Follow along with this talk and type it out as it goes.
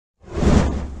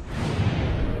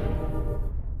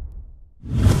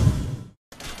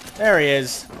There he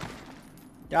is.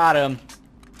 Got him.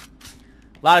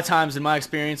 A lot of times in my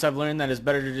experience I've learned that it's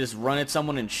better to just run at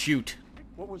someone and shoot.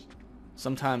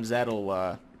 Sometimes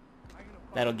that'll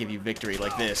give you victory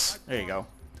like this. There you go.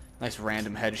 Nice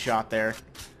random headshot there.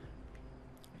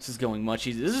 This is going much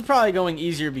easier. This is probably going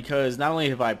easier because not only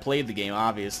have I played the game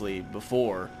obviously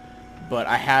before, but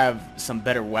I have some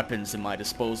better weapons in my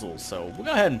disposal. So we'll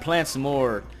go ahead and plant some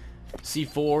more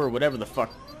C4 or whatever the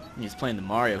fuck. He's playing the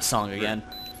Mario song again.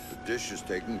 The dish is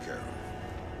taken care of.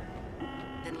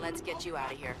 Then let's get you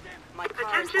out of here.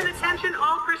 Attention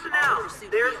all personnel.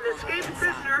 There's an escaped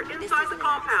prisoner inside the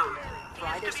compound. He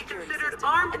is to be considered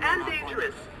armed and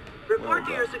dangerous. Report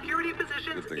to your security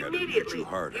positions immediately.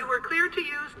 You were cleared to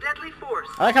use deadly force.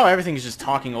 I like how everything's just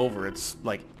talking over. It's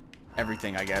like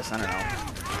everything, I guess. I don't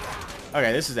know.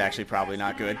 Okay, this is actually probably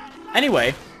not good.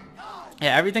 Anyway,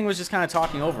 yeah, everything was just kind of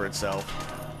talking over itself.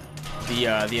 The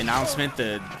announcement,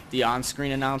 the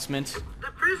on-screen announcement.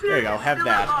 There you go, have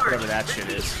that, whatever that shit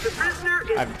is. It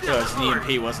was an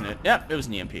EMP, wasn't it? Yep, it was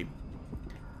an EMP.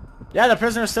 Yeah, the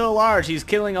prisoner's still at large. He's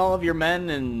killing all of your men,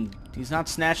 and he's not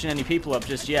snatching any people up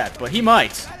just yet. But he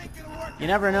might. You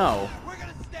never know.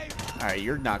 Alright,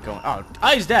 you're not going... Oh,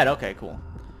 he's dead. Okay, cool.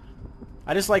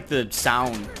 I just like the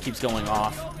sound keeps going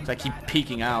off. So I keep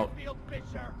peeking out.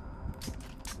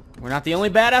 We're not the only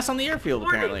badass on the airfield,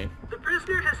 apparently. The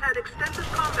prisoner has had extensive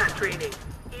combat training.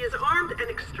 He is armed and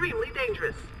extremely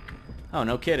dangerous. Oh,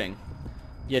 no kidding.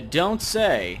 You don't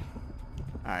say.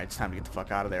 Alright, it's time to get the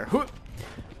fuck out of there.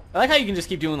 I like how you can just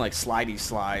keep doing like slidey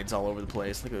slides all over the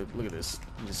place. Look at this.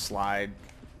 You just slide.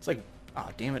 It's like, oh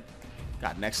damn it.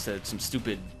 Got next to some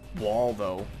stupid wall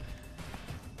though.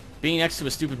 Being next to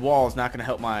a stupid wall is not gonna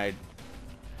help my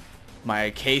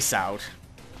case out.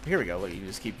 Here we go. Look, you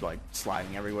just keep like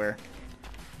sliding everywhere.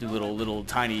 Do little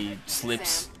tiny slips.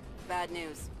 Sam, bad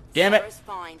news. Damn it. Sarah's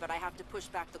fine, but I have to push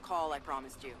back the call I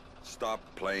promised you. Stop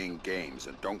playing games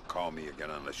and don't call me again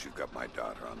unless you've got my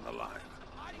daughter on the line.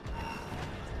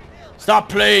 Stop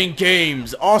playing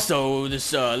games. Also,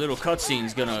 this little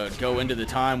cutscene's gonna go into the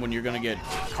time when you're gonna get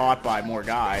caught by more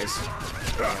guys.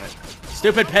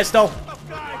 Stupid pistol.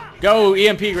 Go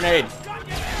EMP grenade.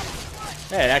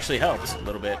 Yeah, it actually helps a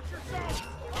little bit.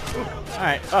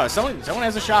 Alright. Oh, someone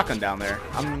has a shotgun down there.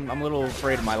 I'm a little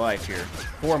afraid of my life here.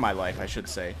 For my life, I should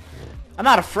say. I'm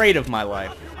not afraid of my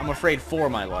life. I'm afraid for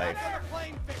my life.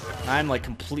 I'm like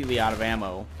completely out of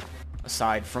ammo.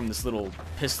 Aside from this little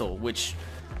pistol, which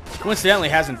coincidentally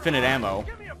has infinite ammo.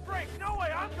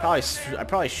 I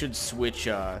probably should switch,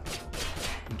 get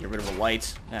rid of a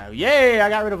light. Yay, I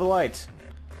got rid of a light.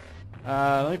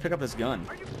 Let me pick up this gun.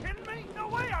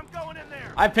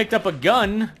 I picked up a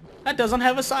gun that doesn't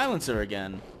have a silencer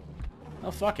again. Oh,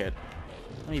 fuck it.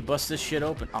 Let me bust this shit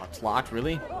open. Oh, it's locked,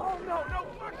 really?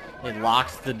 It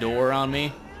locked the door on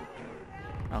me.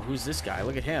 Oh, who's this guy?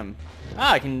 Look at him.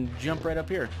 Ah, I can jump right up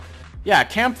here. Yeah,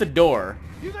 camp the door.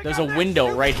 There's a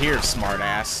window right here,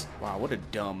 smartass. Wow, what a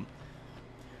dumb.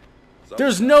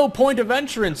 There's no point of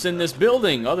entrance in this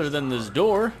building other than this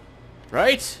door.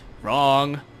 Right?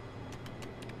 Wrong.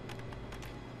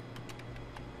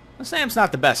 Well, Sam's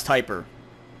not the best typer.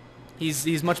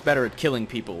 He's much better at killing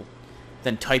people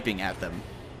than typing at them.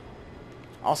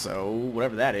 Also,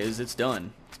 whatever that is, it's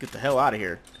done. Let's get the hell out of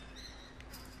here.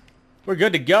 We're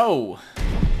good to go.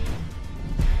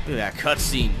 Look at that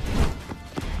cutscene.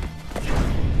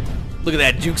 Look at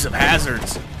that Dukes of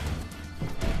Hazzards.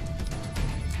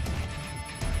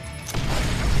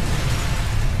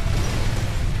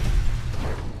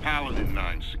 Paladin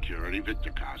 9 Security, Victor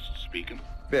Costa speaking.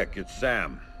 Vic, it's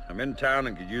Sam. I'm in town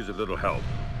and could use a little help.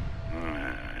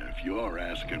 If you're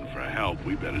asking for help,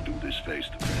 we better do this face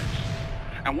to face.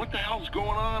 And what the hell's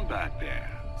going on back there?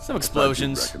 Some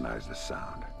explosions. I thought you'd recognize the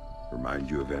sound. Remind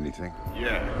you of anything?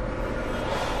 Yeah.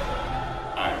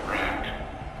 Iraq.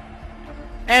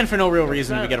 And for no real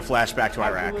reason, we get a flashback to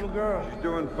Iraq. Little girl. She's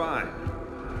doing fine.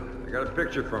 I got a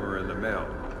picture from her in the mail.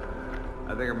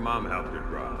 I think her mom helped her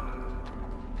draw.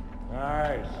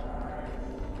 Nice.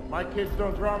 My kids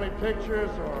don't draw me pictures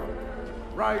or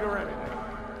write or anything.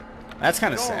 That's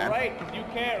kind of sad. Right, because you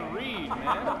can't read, man.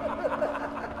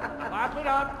 Clap it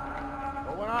up.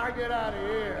 But when I get out of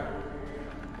here...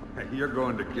 Hey, you're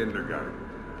going to kindergarten.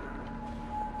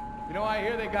 You know, I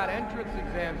hear they got entrance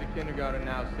exams at kindergarten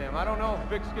now, Sam. I don't know if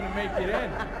Vic's gonna make it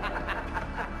in.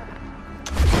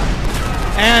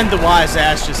 And the wise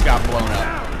ass just got blown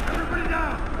up. Everybody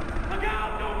down! Look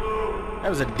out, don't move! That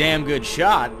was a damn good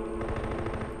shot.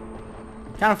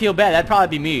 Kind of feel bad. That'd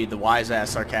probably be me, the wise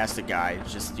ass sarcastic guy,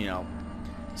 just, you know,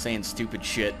 saying stupid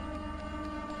shit.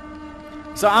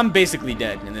 So I'm basically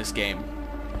dead in this game.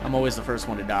 I'm always the first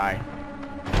one to die.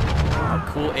 Oh,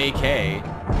 cool AK.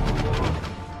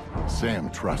 Sam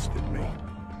trusted me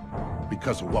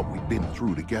because of what we've been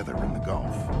through together in the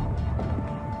Gulf.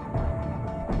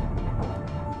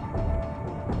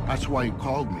 That's why he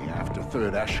called me after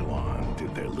Third Echelon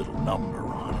did their little number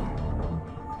on him.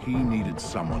 He needed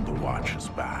someone to watch his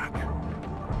back.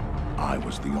 I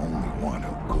was the only one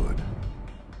who could.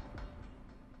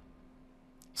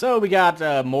 So we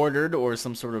got mortared, or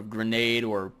some sort of grenade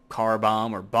or car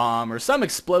bomb or some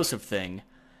explosive thing.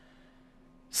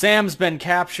 Sam's been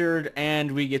captured,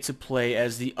 and we get to play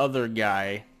as the other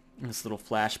guy in this little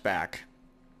flashback,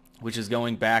 which is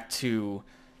going back to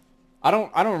I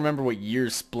don't remember what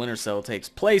year Splinter Cell takes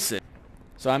place in.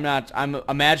 So I'm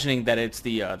imagining that it's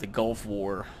the Gulf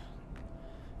War.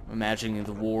 I'm imagining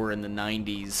the war in the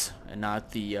 90s and not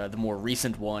the more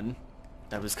recent one.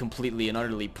 That was completely and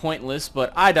utterly pointless,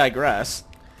 but I digress.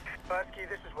 Busky,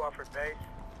 this is Wofford Base.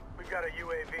 We've got a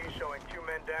UAV showing 2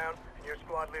 men down and your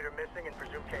squad leader missing and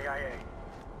presumed KIA.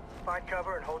 Find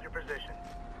cover and hold your position.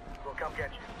 We'll come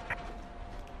get you.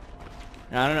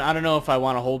 I don't know if I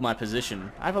want to hold my position.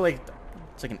 I have like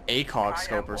it's like an ACOG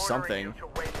scope or something.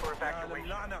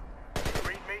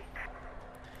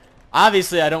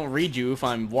 Obviously, I don't read you if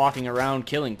I'm walking around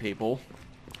killing people,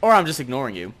 or I'm just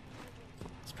ignoring you.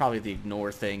 It's probably the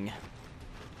ignore thing.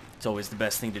 It's always the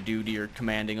best thing to do to your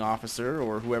commanding officer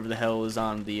or whoever the hell is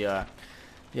on the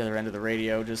other end of the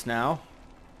radio just now.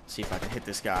 Let's see if I can hit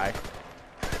this guy.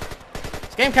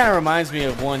 This game kind of reminds me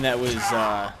of one that was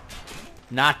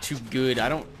not too good.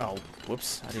 Oh,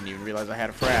 whoops! I didn't even realize I had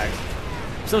a frag.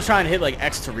 I'm still trying to hit like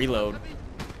X to reload.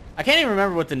 I can't even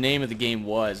remember what the name of the game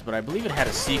was, but I believe it had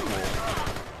a sequel.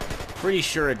 Pretty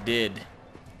sure it did.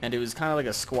 And it was kind of like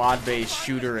a squad-based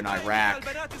shooter in Iraq.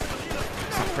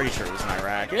 I'm pretty sure it was in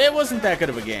Iraq. It wasn't that good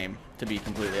of a game, to be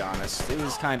completely honest. It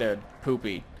was kind of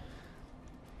poopy.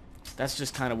 That's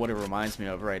just kind of what it reminds me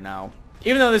of right now.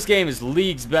 Even though this game is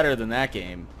leagues better than that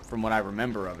game, from what I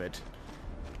remember of it.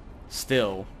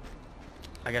 Still,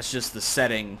 I guess just the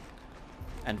setting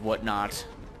and whatnot.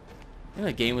 I think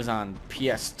the game was on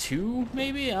PS2,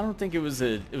 maybe? I don't think it was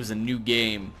a new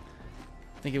game.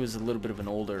 I think it was a little bit of an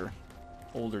older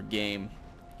game.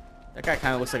 That guy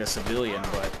kind of looks like a civilian,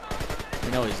 but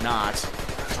we know he's not.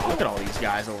 Oh, look at all these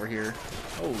guys over here.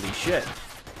 Holy shit.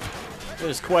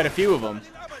 There's quite a few of them.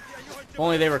 If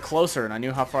only they were closer and I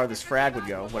knew how far this frag would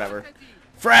go. Whatever.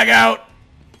 Frag out!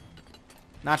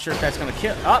 Not sure if that's gonna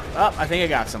kill. Up, I think I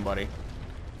got somebody.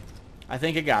 I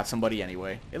think I got somebody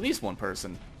anyway. At least one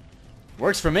person.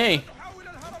 Works for me.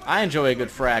 I enjoy a good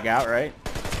frag out, right? I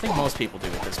think most people do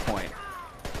at this point.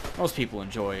 Most people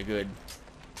enjoy a good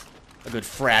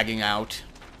fragging out.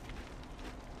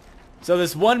 So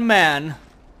this one man,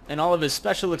 and all of his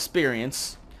special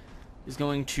experience, is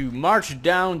going to march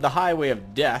down the highway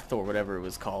of death, or whatever it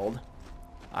was called.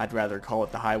 I'd rather call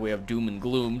it the highway of doom and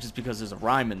gloom, just because there's a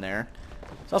rhyme in there.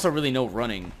 There's also really no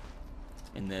running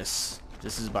in this.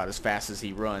 This is about as fast as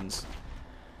he runs.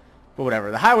 But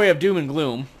whatever, the highway of doom and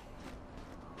gloom.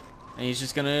 And he's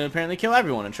just gonna apparently kill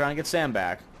everyone and try and get Sam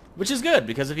back. Which is good,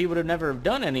 because if he would have never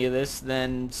done any of this,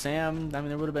 then Sam, I mean,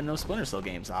 there would have been no Splinter Cell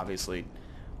games, obviously.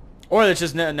 Or it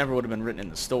just never would have been written in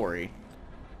the story.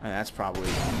 And that's probably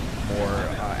more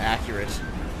accurate.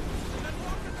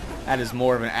 That is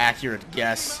more of an accurate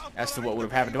guess as to what would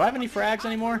have happened. Do I have any frags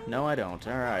anymore? No, I don't.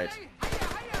 Alright.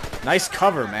 Nice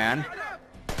cover, man.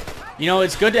 You know,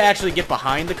 it's good to actually get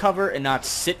behind the cover and not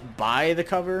sit by the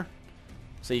cover.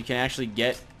 So you can actually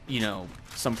get, you know,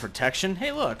 some protection.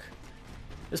 Hey, look.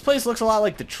 This place looks a lot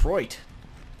like Detroit,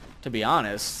 to be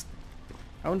honest.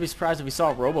 I wouldn't be surprised if we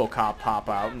saw RoboCop pop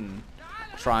out and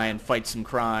try and fight some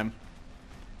crime.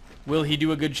 Will he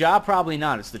do a good job? Probably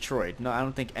not. It's Detroit. No, I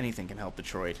don't think anything can help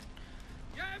Detroit.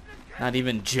 Not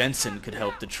even Jensen could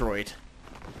help Detroit.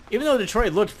 Even though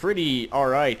Detroit looked pretty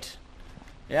alright.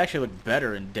 It actually looked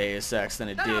better in Deus Ex than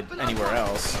it did anywhere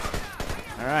else.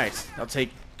 Alright, I'll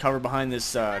take cover behind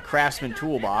this Craftsman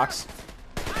toolbox.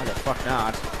 Why the fuck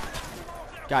not?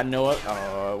 Got no...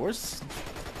 where's...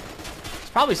 There's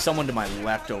probably someone to my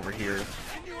left over here.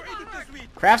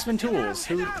 Craftsman tools.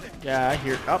 Who... Yeah, I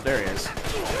hear... Oh, there he is.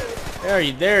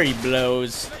 There he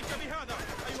blows.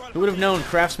 Who would have known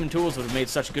Craftsman tools would have made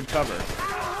such good cover?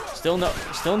 Still no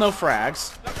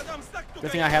frags.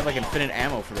 Good thing I have like infinite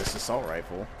ammo for this assault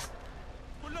rifle.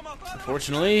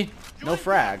 Unfortunately, no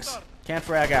frags. Can't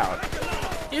frag out.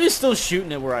 He was still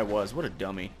shooting it where I was. What a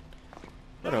dummy.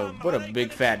 What a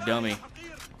big fat dummy.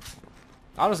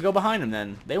 I'll just go behind him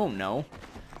then. They won't know.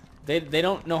 They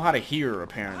don't know how to hear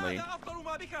apparently. Where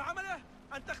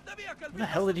the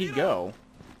hell did he go?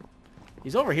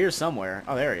 He's over here somewhere.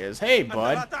 Oh, there he is. Hey,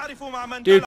 bud. Dude.